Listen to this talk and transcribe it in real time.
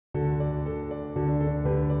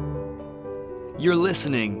You're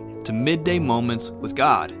listening to Midday Moments with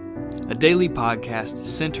God, a daily podcast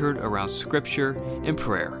centered around Scripture and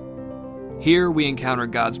prayer. Here we encounter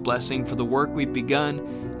God's blessing for the work we've begun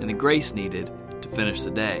and the grace needed to finish the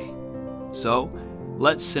day. So,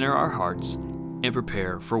 let's center our hearts and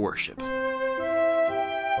prepare for worship.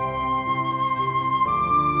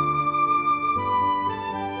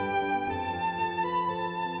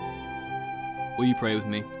 Will you pray with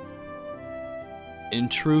me? In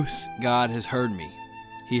truth, God has heard me.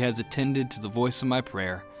 He has attended to the voice of my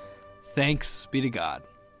prayer. Thanks be to God.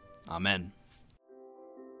 Amen.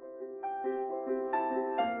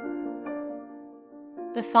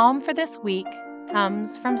 The psalm for this week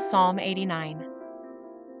comes from Psalm 89.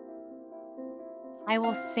 I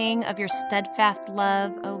will sing of your steadfast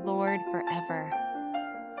love, O Lord, forever.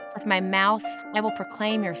 With my mouth, I will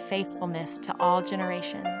proclaim your faithfulness to all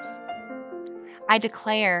generations. I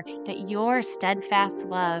declare that your steadfast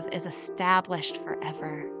love is established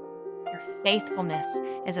forever. Your faithfulness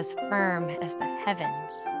is as firm as the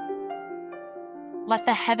heavens. Let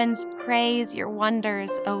the heavens praise your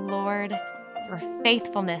wonders, O Lord, your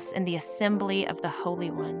faithfulness in the assembly of the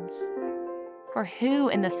holy ones. For who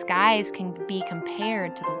in the skies can be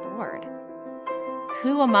compared to the Lord?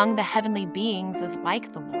 Who among the heavenly beings is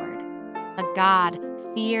like the Lord, a God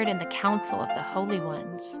feared in the council of the holy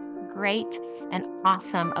ones, great and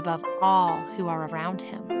awesome above all who are around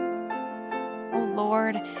him? O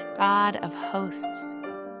Lord, God of hosts,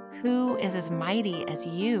 who is as mighty as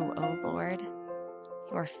you, O Lord?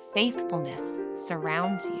 Your faithfulness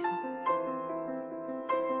surrounds you.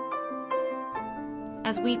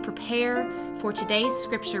 As we prepare for today's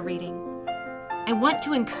scripture reading, I want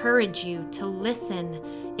to encourage you to listen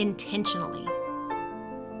intentionally.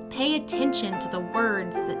 Pay attention to the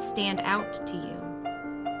words that stand out to you.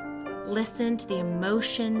 Listen to the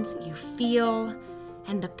emotions you feel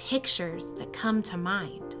and the pictures that come to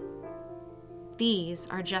mind. These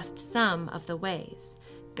are just some of the ways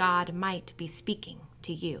God might be speaking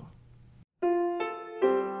to you.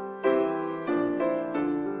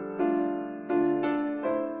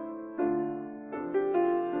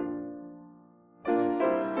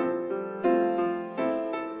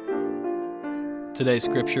 Today's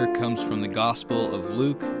scripture comes from the Gospel of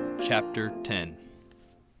Luke, chapter 10.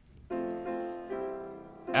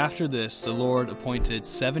 After this, the Lord appointed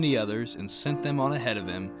 70 others and sent them on ahead of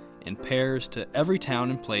him in pairs to every town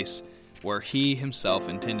and place where he himself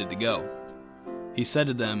intended to go. He said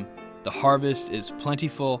to them, "The harvest is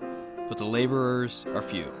plentiful, but the laborers are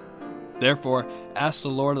few. Therefore, ask the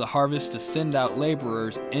Lord of the harvest to send out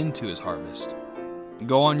laborers into his harvest.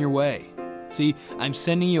 Go on your way. See, I'm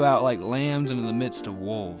sending you out like lambs into the midst of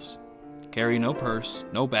wolves. Carry no purse,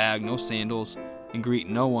 no bag, no sandals, and greet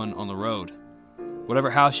no one on the road.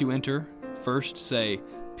 Whatever house you enter, first say,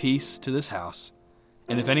 'Peace to this house.'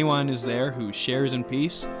 And if anyone is there who shares in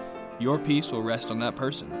peace, your peace will rest on that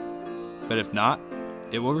person. But if not,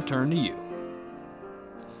 it will return to you.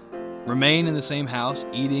 Remain in the same house,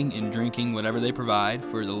 eating and drinking whatever they provide,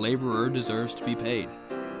 for the laborer deserves to be paid.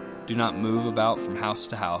 Do not move about from house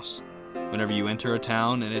to house. Whenever you enter a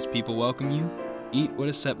town and its people welcome you, eat what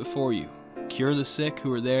is set before you. Cure the sick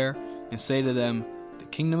who are there, and say to them, 'The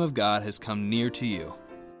kingdom of God has come near to you.'"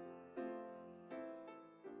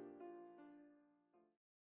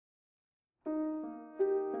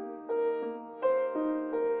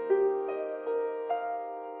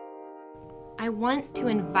 I want to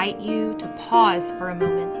invite you to pause for a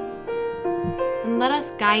moment and let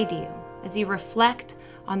us guide you as you reflect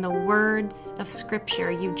on the words of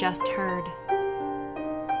Scripture you just heard.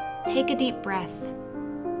 Take a deep breath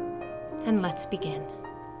and let's begin.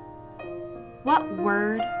 What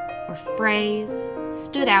word or phrase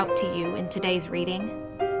stood out to you in today's reading?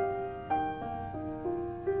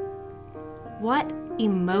 What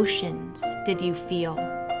emotions did you feel?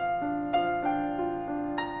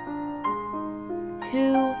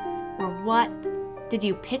 Who or what did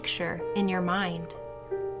you picture in your mind?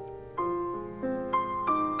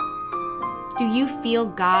 Do you feel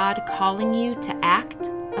God calling you to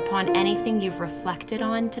act upon anything you've reflected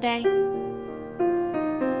on today?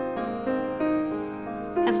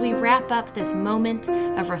 As we wrap up this moment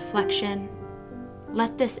of reflection,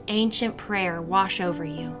 let this ancient prayer wash over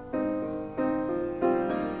you.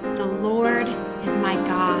 The Lord is my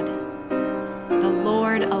God, the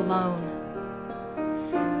Lord alone.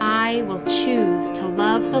 I will choose to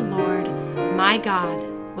love the Lord, my God,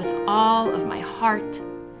 with all of my heart,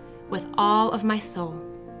 with all of my soul,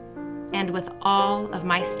 and with all of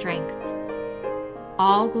my strength.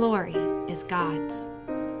 All glory is God's.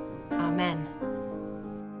 Amen.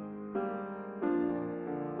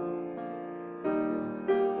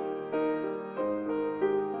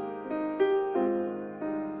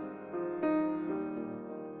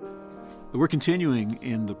 We're continuing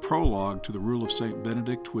in the prologue to the Rule of St.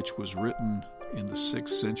 Benedict, which was written in the 6th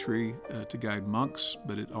century to guide monks,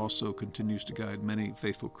 but it also continues to guide many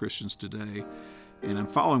faithful Christians today. And I'm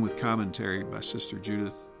following with commentary by Sister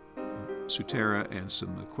Judith Sutera and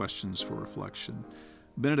some questions for reflection.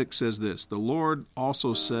 Benedict says this: "The Lord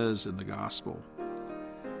also says in the Gospel,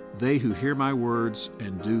 'They who hear my words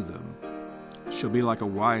and do them shall be like a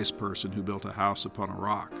wise person who built a house upon a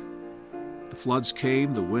rock. The floods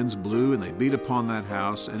came, the winds blew, and they beat upon that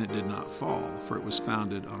house, and it did not fall, for it was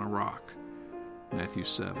founded on a rock.'" Matthew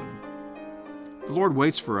 7. The Lord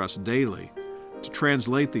waits for us daily to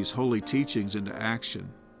translate these holy teachings into action.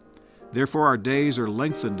 Therefore our days are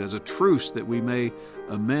lengthened as a truce that we may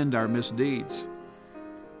amend our misdeeds.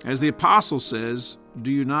 As the apostle says,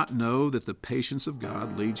 "Do you not know that the patience of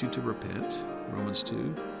God leads you to repent?" Romans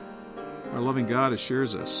 2. Our loving God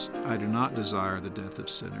assures us, "I do not desire the death of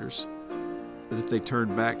sinners, but that they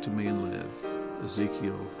turn back to me and live."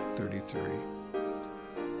 Ezekiel 33.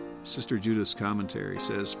 Sister Judith's commentary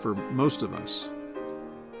says, "For most of us,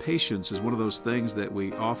 patience is one of those things that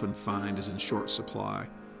we often find is in short supply,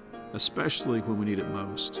 especially when we need it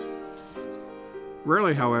most.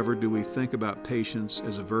 Rarely, however, do we think about patience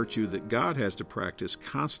as a virtue that God has to practice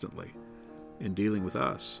constantly in dealing with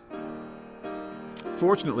us.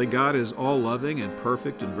 Fortunately, God is all-loving and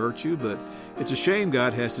perfect in virtue, but it's a shame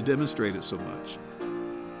God has to demonstrate it so much.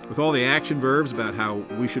 With all the action verbs about how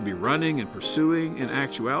we should be running and pursuing, in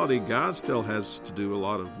actuality, God still has to do a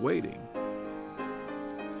lot of waiting.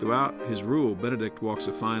 Throughout his rule, Benedict walks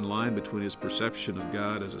a fine line between his perception of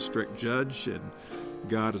God as a strict judge and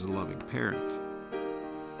God as a loving parent.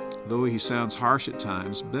 Though he sounds harsh at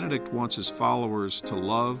times, Benedict wants his followers to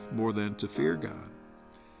love more than to fear God.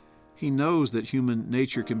 He knows that human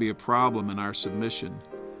nature can be a problem in our submission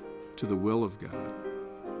to the will of God.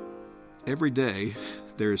 Every day,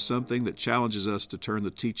 there is something that challenges us to turn the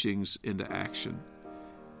teachings into action.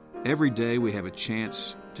 Every day we have a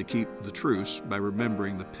chance to keep the truce by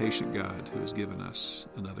remembering the patient God who has given us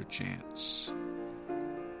another chance.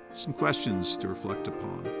 Some questions to reflect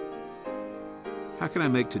upon. How can I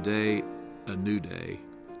make today a new day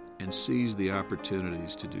and seize the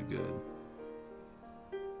opportunities to do good?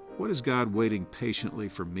 What is God waiting patiently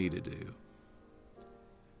for me to do?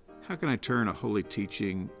 How can I turn a holy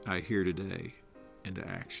teaching I hear today into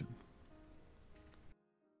action?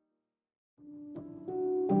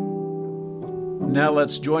 Now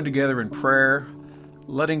let's join together in prayer,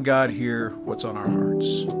 letting God hear what's on our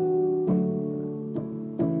hearts.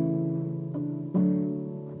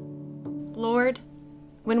 Lord,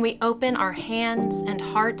 when we open our hands and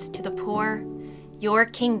hearts to the poor, your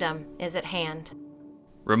kingdom is at hand.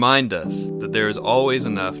 Remind us that there is always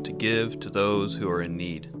enough to give to those who are in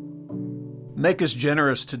need. Make us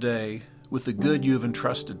generous today with the good you have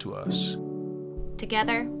entrusted to us.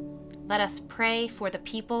 Together, let us pray for the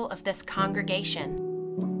people of this congregation.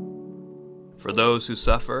 For those who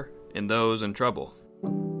suffer and those in trouble.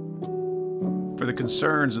 For the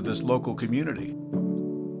concerns of this local community.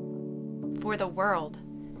 For the world,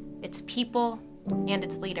 its people, and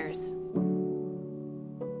its leaders.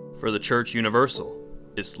 For the Church Universal,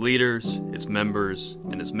 its leaders, its members,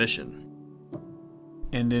 and its mission.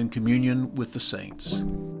 And in communion with the saints.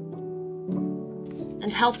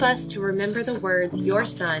 And help us to remember the words your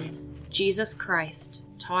Son, Jesus Christ,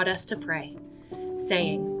 taught us to pray,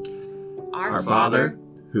 saying, Our Father,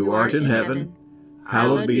 who art in heaven,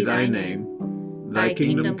 hallowed be thy name. Thy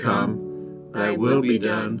kingdom come, thy will be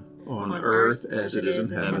done, on earth as it is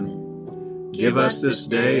in heaven. Give us this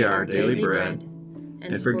day our daily bread,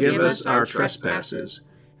 and forgive us our trespasses,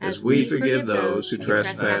 as we forgive those who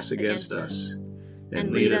trespass against us.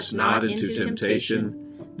 And lead us not into temptation,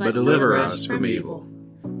 but deliver us from evil.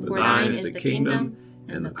 For thine is the kingdom,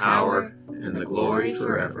 and the power, and the glory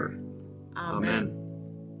forever. Amen.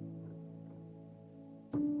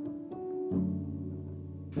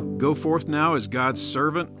 Go forth now as God's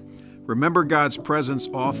servant. Remember God's presence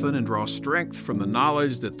often and draw strength from the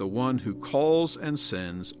knowledge that the one who calls and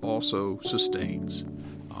sends also sustains.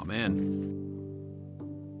 Amen.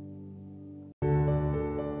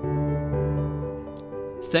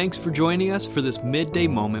 Thanks for joining us for this midday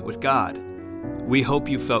moment with God. We hope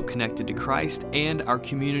you felt connected to Christ and our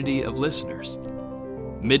community of listeners.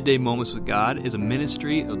 Midday Moments with God is a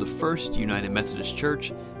ministry of the First United Methodist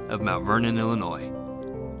Church of Mount Vernon, Illinois.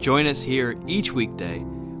 Join us here each weekday,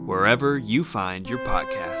 wherever you find your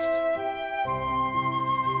podcasts.